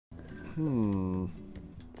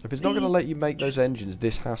If it's not going to let you make those engines,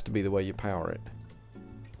 this has to be the way you power it.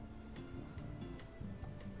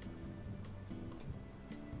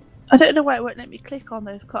 I don't know why it won't let me click on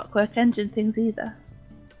those clockwork engine things either.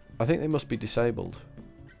 I think they must be disabled.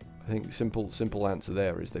 I think simple answer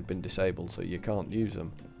there is they've been disabled, so you can't use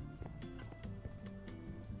them.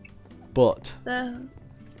 But I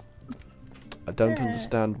don't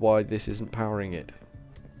understand why this isn't powering it.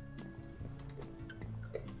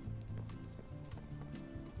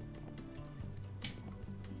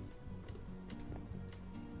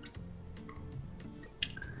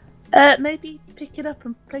 Maybe pick it up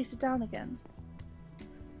and place it down again.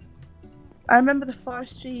 I remember the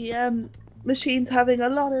forestry machines having a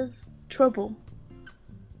lot of trouble.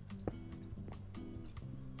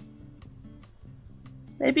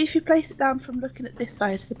 Maybe if you place it down from looking at this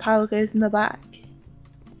side, the power goes in the back.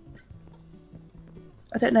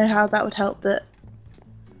 I don't know how that would help, but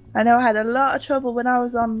I know I had a lot of trouble when I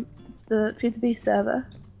was on the Feed the Beast server.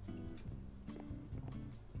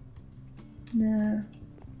 No.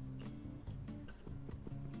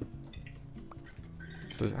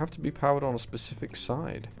 Does it have to be powered on a specific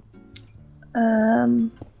side? I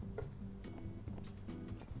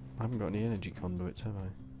haven't got any energy conduits, have I?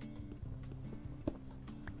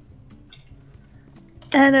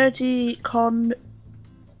 Energy conduit.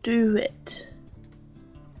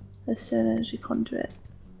 Let's an energy conduit.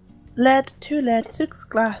 Lead, 2 lead, 6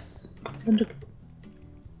 glass.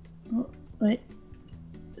 Oh, wait.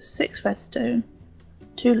 6 redstone,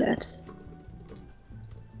 2 lead,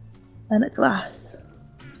 and a glass.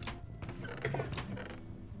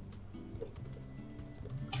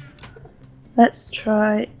 Let's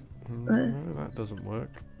try. No, that doesn't work.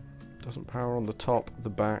 Doesn't power on the top, the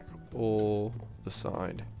back, or the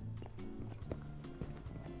side.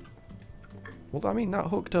 Well, I mean, that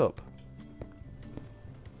hooked up.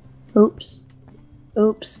 Oops.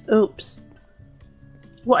 Oops. Oops.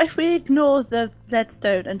 What if we ignore the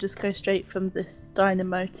leadstone and just go straight from this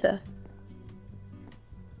dynamotor?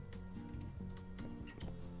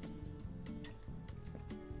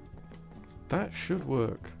 That should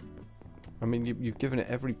work. I mean, you've given it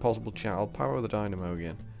every possible chance. I'll power the dynamo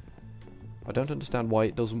again. I don't understand why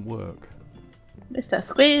it doesn't work. Mr.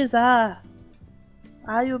 Squeezer!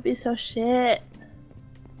 Why you be so shit?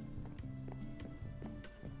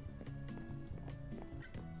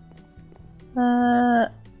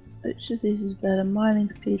 Which of these is better? Mining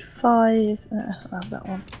speed 5. I'll have that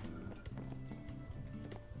one.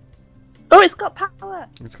 Oh, it's got power!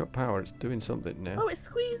 It's got power. It's doing something now. Oh, it's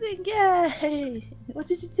squeezing! Yay! What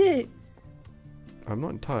did you do? I'm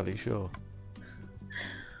not entirely sure.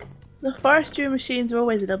 The forestry machines are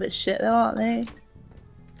always a little bit shit though, aren't they?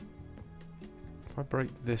 If I break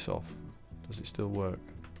this off, does it still work?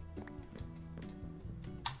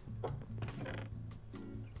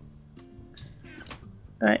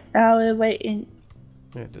 Right, now we're waiting.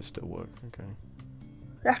 Yeah, it does still work. Okay.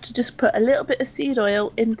 We have to just put a little bit of seed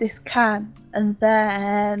oil in this can, and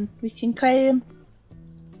then we can claim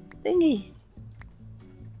thingy.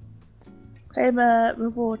 Claim a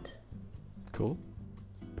reward. Cool.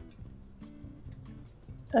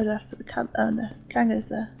 Oh, do I have to put the can? Oh no, can goes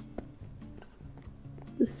there.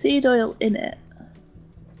 The seed oil in it.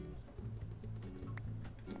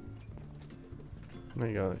 There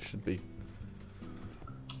you go. That should be.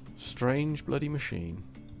 Strange bloody machine.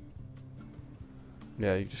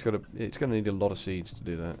 Yeah, you just gotta. It's gonna need a lot of seeds to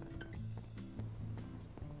do that.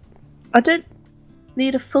 I don't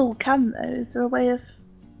need a full can though. Is there a way of?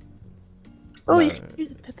 Oh, No. you can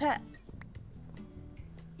use a pipette.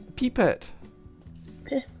 Pipette.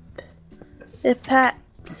 Pipette.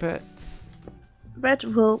 Pipette. Red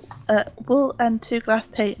wool, wool and 2 glass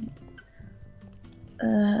panes.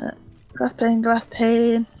 Glass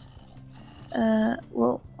pane.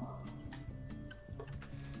 Wool.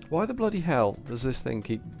 Why the bloody hell does this thing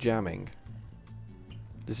keep jamming?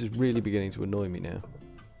 This is really beginning to annoy me now.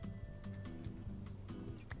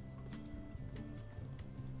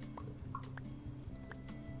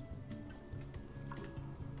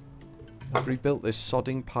 I've rebuilt this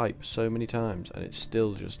sodding pipe so many times and it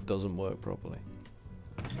still just doesn't work properly.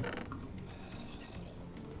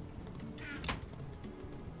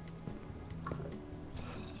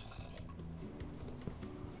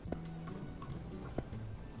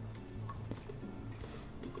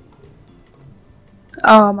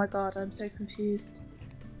 Oh my god, I'm so confused.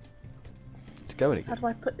 It's going How again. do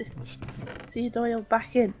I put this seed oil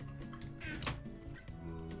back in?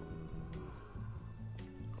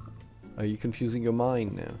 Are you confusing your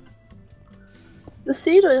mind now? The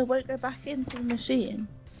seed oil won't go back into the machine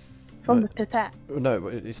from the pipette. No,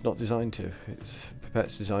 but it's not designed to.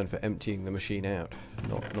 Pipette's designed for emptying the machine out,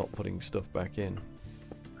 not putting stuff back in.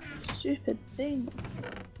 Stupid thing.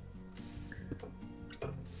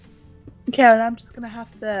 Okay, well, I'm just gonna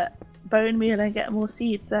have to bone meal and get more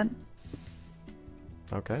seeds then.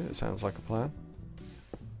 Okay, that sounds like a plan.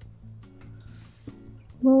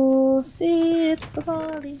 More seeds,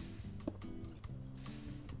 Molly.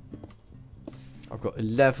 I've got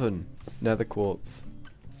 11 nether quartz.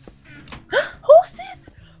 Horses!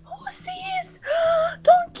 Horses!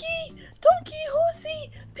 Donkey! Donkey!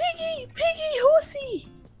 Horsey! Piggy! Piggy! Horsey!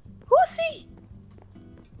 Horsey!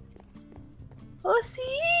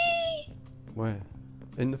 Horsey! Where?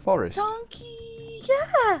 In the forest? Donkey!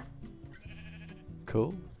 Yeah!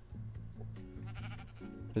 Cool.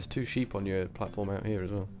 There's 2 sheep on your platform out here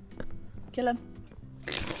as well. Kill them.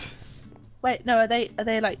 Wait, no, are they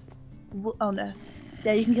like... Oh no.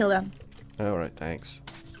 Yeah, you can kill them. Alright, thanks.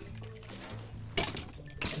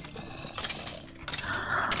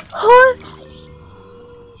 Horsey!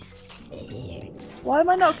 Why am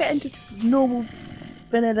I not getting just normal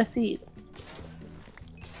vanilla seeds?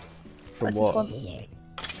 I From just what?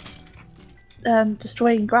 want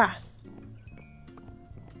destroying grass.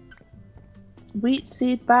 Wheat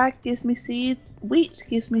seed bag gives me seeds. Wheat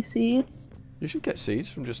gives me seeds. You should get seeds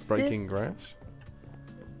from just breaking grass.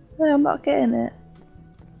 No, I'm not getting it.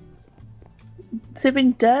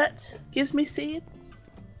 Sieving dirt gives me seeds.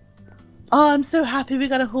 Oh, I'm so happy we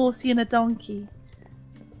got a horsey and a donkey.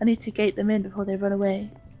 I need to gate them in before they run away.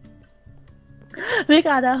 We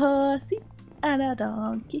got a horsey and a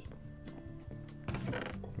donkey.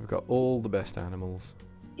 We've got all the best animals.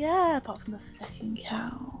 Yeah, apart from the fucking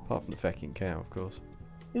cow. Apart from the fecking cow, of course.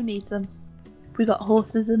 Who needs them? We got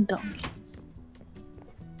horses and donkeys.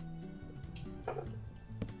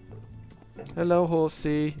 Hello,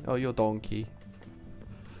 horsey. Oh, you're donkey.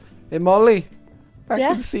 Hey, Molly. I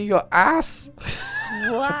Yeah? can see your ass.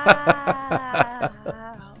 Wow.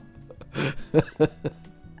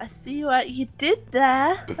 I see what you did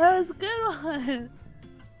there. That was a good one.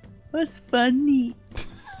 That was funny.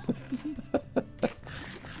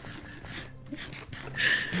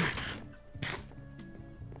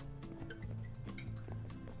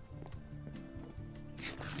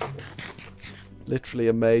 Literally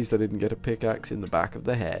amazed I didn't get a pickaxe in the back of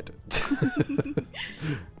the head.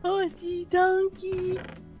 Horsey, donkey.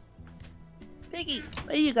 Piggy,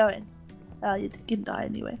 where are you going? Oh, you can die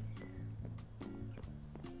anyway.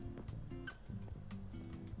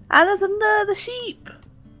 And there's another sheep.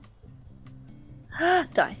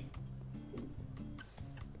 Die.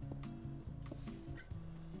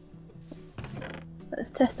 Let's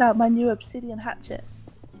test out my new obsidian hatchet.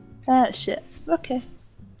 Ah, shit. Okay.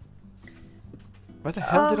 Where the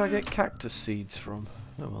hell did I get cactus seeds from?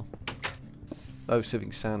 Oh well. Oh,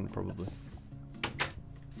 sieving sand, probably.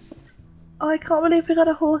 Oh, I can't believe we got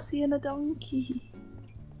a horsey and a donkey.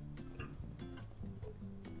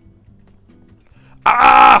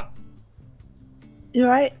 Ah! You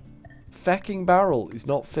right? Fecking barrel is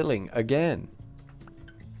not filling again.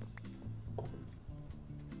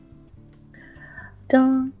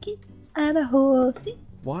 Donkey and a horsey.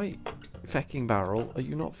 Why, fecking barrel, are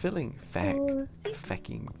you not filling? Feck. Horsey.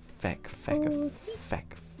 Fecking. Feck. Feck. Horsey.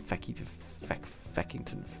 Feck. Fecky to feck.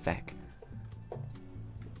 Feckington. Feck.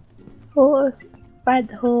 Horsey. Ride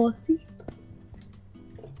the horsey.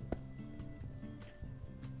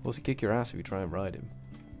 Horsey kick your ass if you try and ride him.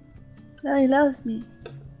 No, he loves me.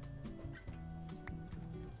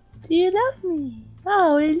 Do you love me?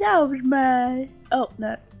 Oh, he loves me. Oh,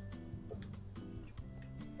 no.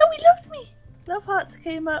 Oh, he loves me. Love hearts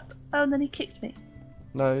came up. Oh, and then he kicked me.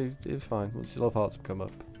 No, it was fine. Once his love hearts have come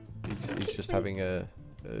up, he's just having a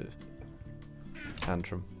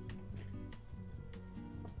tantrum.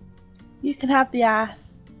 You can have the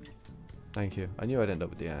ass. Thank you. I knew I'd end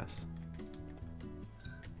up with the ass.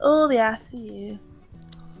 All the ass for you.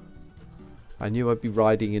 I knew I'd be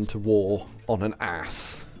riding into war on an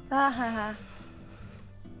ass. Ha ha ha.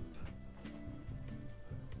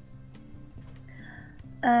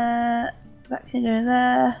 That can go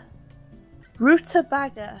there.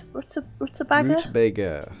 Rutabaga. Rutabaga?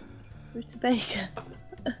 Rutabaga. Rutabaga.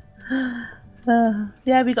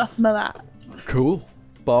 Yeah, we got some of that. Cool.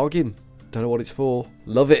 Bargain. Don't know what it's for.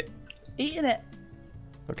 Love it. Eating it.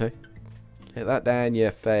 Okay. Get that down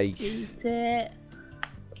your face. Eat it.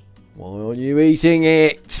 Why aren't you eating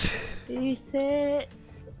it? Eat it.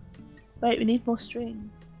 Wait, we need more string.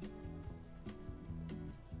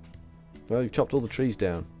 Well, you've chopped all the trees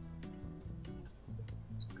down.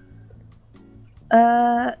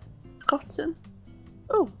 Cotton.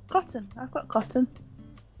 Oh, cotton. I've got cotton.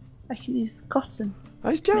 I can use the cotton. Oh,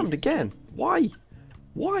 it's jammed Mixed. again. Why?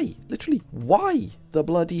 Why? Literally, why the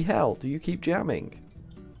bloody hell do you keep jamming?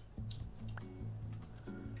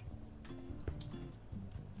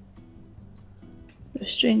 Put a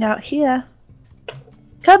string out here.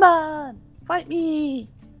 Come on! Fight me!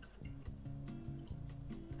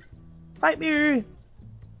 Fight me!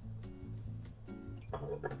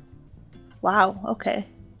 Wow, okay.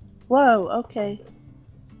 Whoa, okay.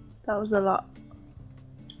 That was a lot.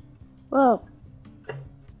 Whoa.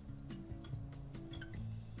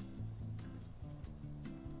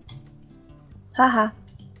 Haha.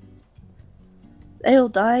 They all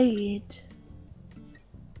died.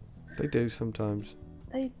 They do sometimes.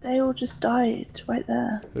 They all just died right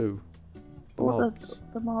there. Who? All Mobs.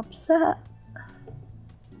 the mob set.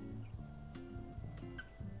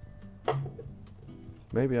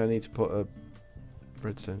 Maybe I need to put a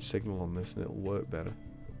redstone signal on this and it'll work better.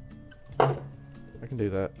 I can do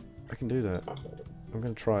that. I can do that. I'm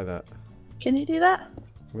going to try that. Can you do that?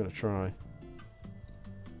 I'm going to try.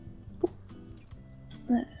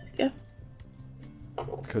 There we go.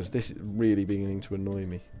 Because this is really beginning to annoy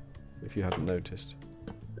me, if you hadn't noticed.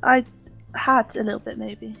 I had a little bit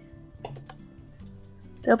maybe. A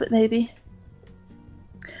little bit maybe.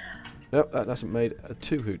 Nope, that hasn't made a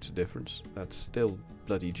 2 hoots of difference. That's still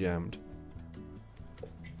bloody jammed.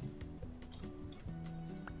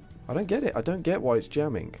 I don't get it. I don't get why it's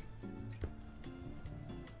jamming.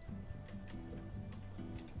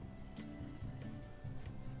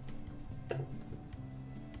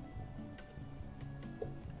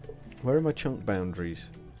 Where are my chunk boundaries?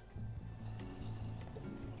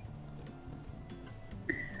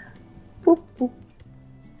 Boop, boop.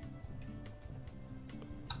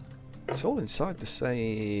 It's all inside the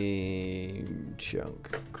same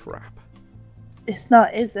chunk. Crap. It's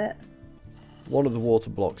not, is it? One of the water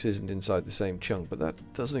blocks isn't inside the same chunk, but that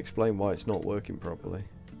doesn't explain why it's not working properly.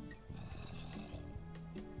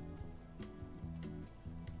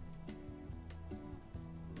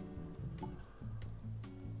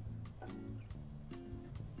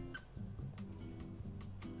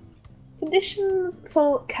 Conditions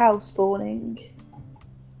for cow spawning.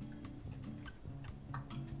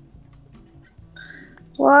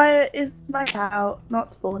 Why is my cow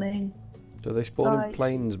not spawning? Do they spawn in Right.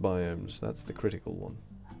 plains biomes? That's the critical one.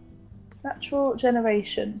 Natural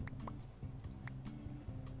generation.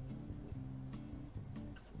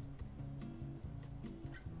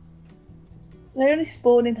 They only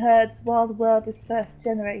spawn in herds while the world is first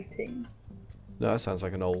generating. No, that sounds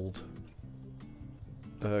like an old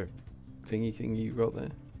thingy you got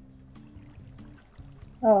there.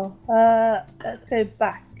 Oh, let's go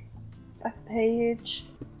back. Back page.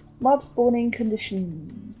 Mob spawning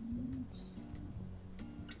conditions.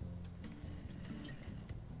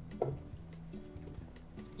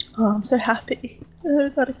 Oh, I'm so happy. Oh,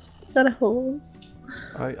 got a horse.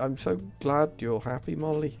 I'm so glad you're happy,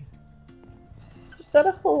 Molly. Got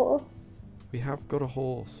a horse. We have got a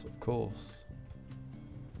horse, of course.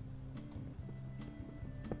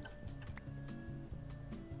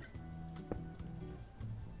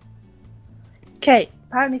 Okay,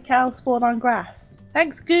 apparently cows spawn on grass.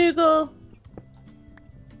 Thanks, Google.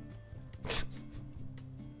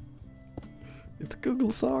 It's Google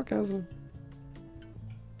sarcasm.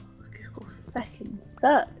 Google fucking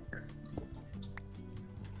sucks.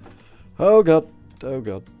 Oh god. Oh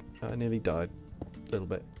god. I nearly died. A little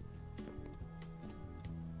bit.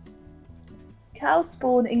 Cows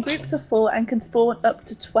spawn in groups of 4 and can spawn up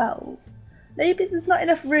to 12. Maybe there's not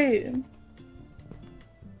enough room.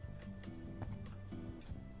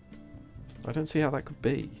 I don't see how that could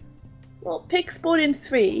be. Well, pigs spawn in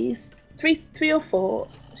 3s, 3 or 4.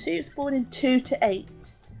 Sheep spawn in 2 to 8,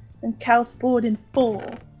 and cows spawn in 4.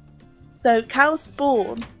 So cows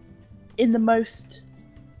spawn in the most.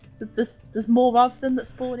 There's more of them that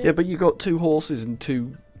spawn in. Yeah, but you got 2 horses and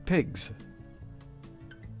 2 pigs.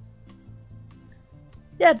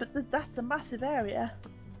 Yeah, but that's a massive area.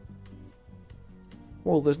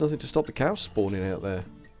 Well, there's nothing to stop the cows spawning out there.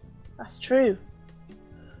 That's true.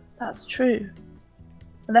 That's true.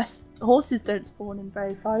 Unless horses don't spawn in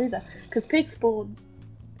very far either, because pigs spawn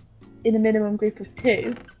in a minimum group of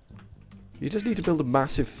 2. You just need to build a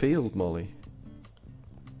massive field, Molly.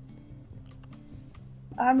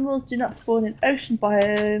 Animals do not spawn in ocean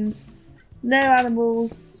biomes. No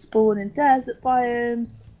animals spawn in desert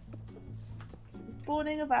biomes. The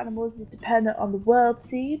spawning of animals is dependent on the world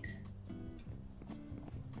seed.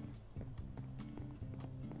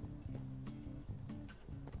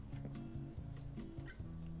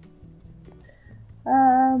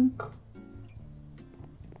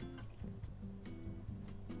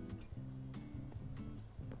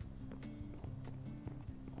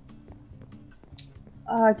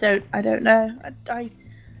 I don't know. I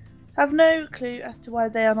have no clue as to why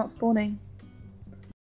they are not spawning.